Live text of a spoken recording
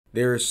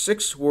There are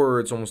 6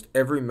 words almost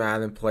every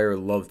Madden player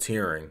loved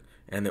hearing,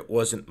 and it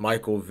wasn't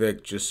Michael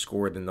Vick just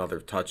scored another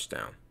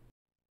touchdown.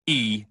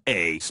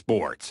 EA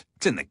Sports.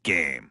 It's in the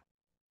game.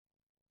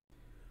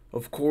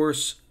 Of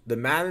course, the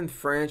Madden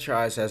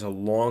franchise has a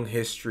long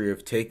history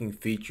of taking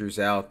features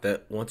out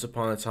that once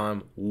upon a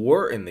time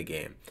were in the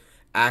game.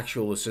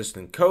 Actual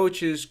assistant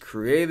coaches,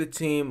 create a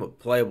team, a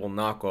playable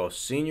knockoff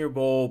Senior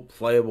Bowl,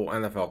 playable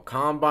NFL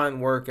Combine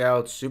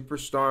workouts,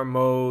 superstar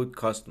mode,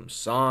 custom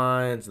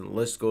signs, and the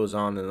list goes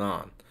on and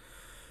on.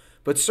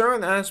 But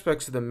certain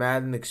aspects of the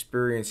Madden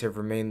experience have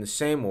remained the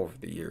same over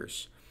the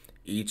years.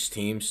 Each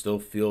team still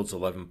fields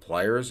 11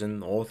 players,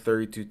 and all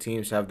 32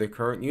 teams have their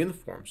current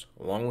uniforms,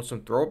 along with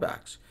some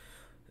throwbacks.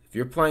 If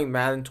you're playing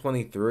Madden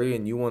 23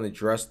 and you want to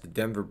dress the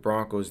Denver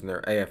Broncos in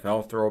their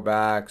AFL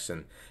throwbacks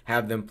and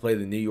have them play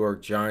the New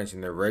York Giants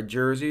in their red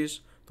jerseys,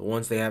 the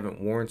ones they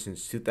haven't worn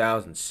since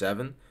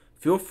 2007,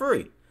 feel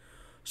free.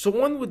 So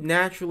one would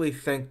naturally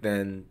think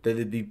then that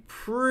it'd be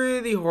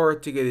pretty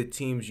hard to get a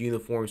team's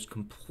uniforms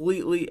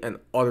completely and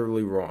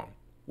utterly wrong.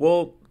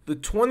 Well, the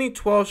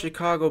 2012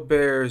 Chicago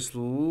Bears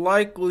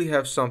likely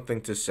have something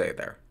to say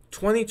there.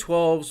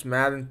 2012's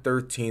Madden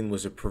 13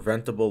 was a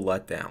preventable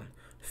letdown.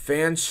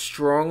 Fans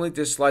strongly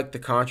disliked the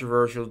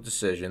controversial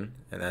decision,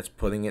 and that's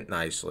putting it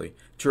nicely,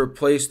 to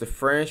replace the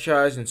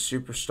franchise and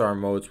superstar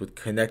modes with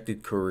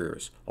connected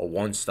careers, a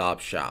one-stop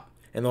shop.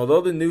 And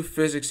although the new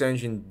physics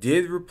engine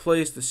did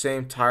replace the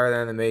same tired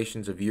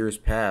animations of years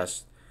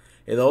past,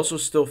 it also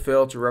still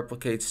failed to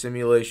replicate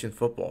simulation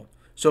football.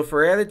 So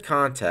for added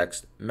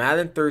context,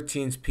 Madden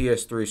 13's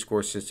PS3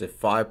 score sits at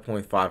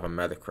 5.5 on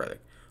Metacritic,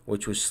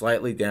 which was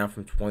slightly down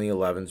from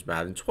 2011's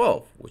Madden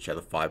 12, which had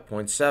a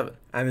 5.7.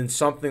 And in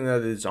something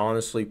that is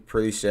honestly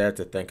pretty sad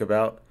to think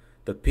about,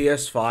 the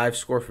PS5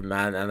 score for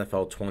Madden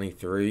NFL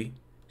 23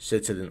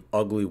 sits at an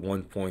ugly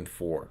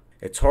 1.4.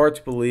 It's hard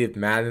to believe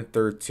Madden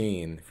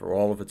 13, for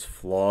all of its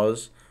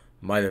flaws,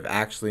 might have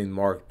actually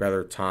marked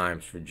better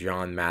times for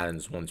John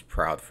Madden's once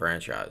proud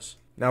franchise.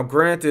 Now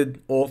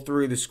granted, all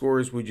 3 of the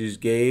scores we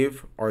just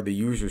gave are the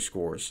user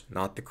scores,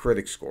 not the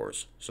critic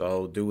scores,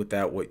 so do with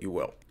that what you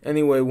will.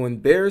 Anyway, when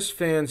Bears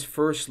fans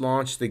first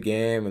launched the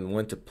game and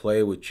went to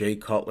play with Jay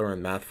Cutler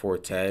and Matt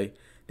Forte,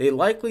 they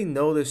likely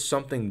noticed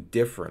something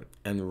different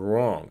and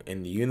wrong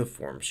in the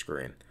uniform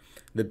screen.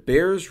 The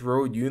Bears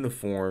road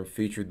uniform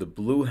featured the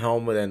blue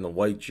helmet and the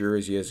white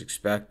jersey as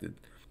expected,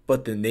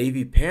 but the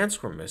navy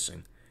pants were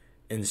missing.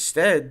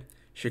 Instead,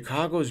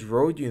 Chicago's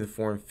road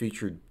uniform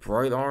featured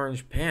bright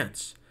orange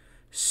pants.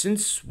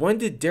 Since when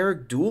did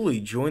Derek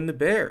Dooley join the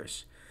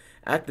Bears?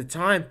 At the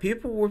time,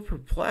 people were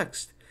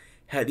perplexed.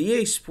 Had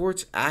EA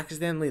Sports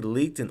accidentally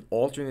leaked an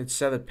alternate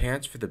set of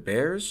pants for the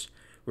Bears?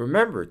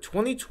 Remember,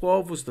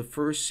 2012 was the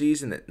first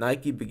season that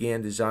Nike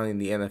began designing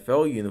the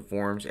NFL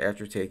uniforms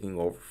after taking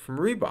over from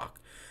Reebok.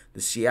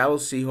 The Seattle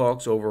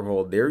Seahawks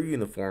overhauled their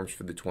uniforms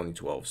for the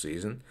 2012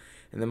 season,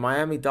 and the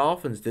Miami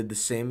Dolphins did the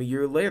same a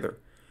year later.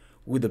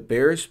 Were the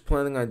Bears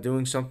planning on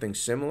doing something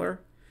similar?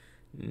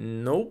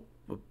 Nope,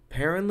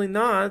 apparently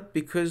not,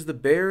 because the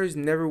Bears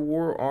never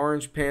wore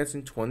orange pants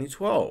in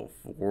 2012,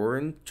 or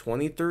in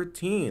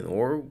 2013,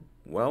 or,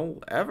 well,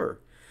 ever.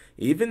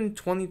 Even in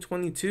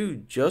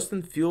 2022,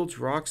 Justin Fields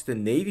rocks the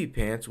navy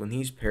pants when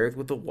he's paired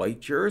with a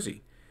white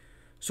jersey.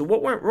 So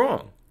what went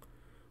wrong?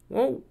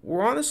 Well,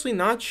 we're honestly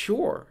not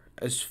sure.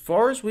 As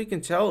far as we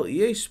can tell,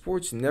 EA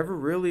Sports never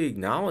really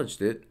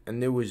acknowledged it,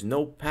 and there was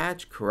no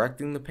patch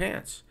correcting the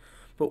pants.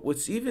 But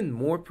what's even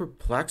more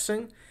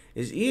perplexing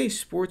is EA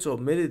Sports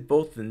omitted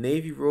both the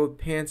navy road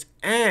pants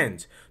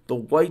and the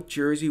white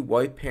jersey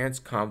white pants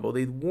combo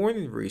they'd worn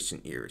in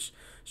recent years.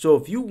 So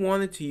if you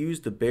wanted to use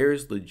the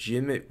Bears'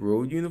 legitimate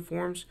road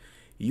uniforms,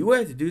 you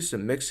had to do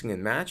some mixing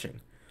and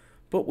matching.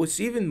 But what's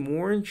even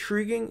more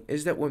intriguing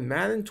is that when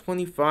Madden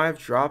 25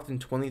 dropped in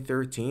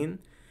 2013,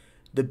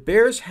 the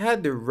Bears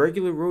had their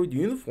regular road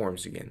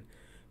uniforms again.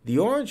 The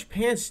orange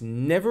pants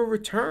never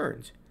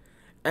returned.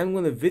 And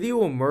when a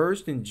video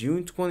emerged in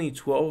June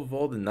 2012 of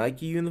all the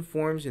Nike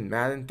uniforms in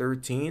Madden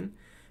 13,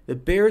 the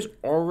Bears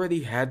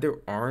already had their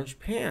orange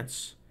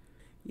pants.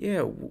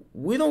 Yeah,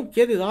 we don't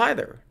get it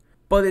either.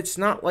 But it's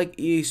not like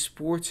EA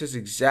Sports has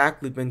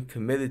exactly been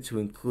committed to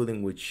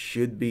including what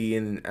should be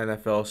in an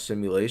NFL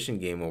simulation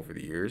game over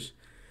the years.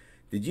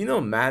 Did you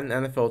know Madden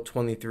NFL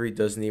 23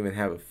 doesn't even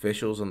have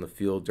officials on the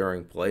field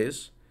during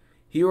plays?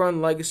 Here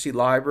on Legacy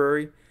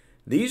Library,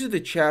 these are the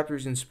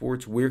chapters in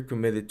sports we're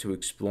committed to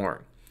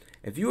exploring.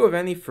 If you have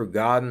any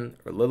forgotten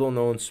or little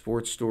known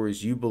sports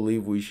stories you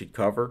believe we should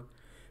cover,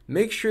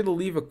 make sure to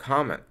leave a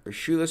comment or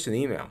shoot us an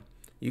email.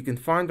 You can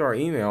find our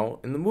email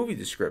in the movie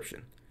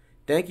description.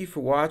 Thank you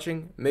for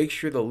watching. Make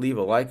sure to leave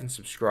a like and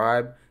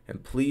subscribe,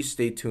 and please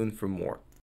stay tuned for more.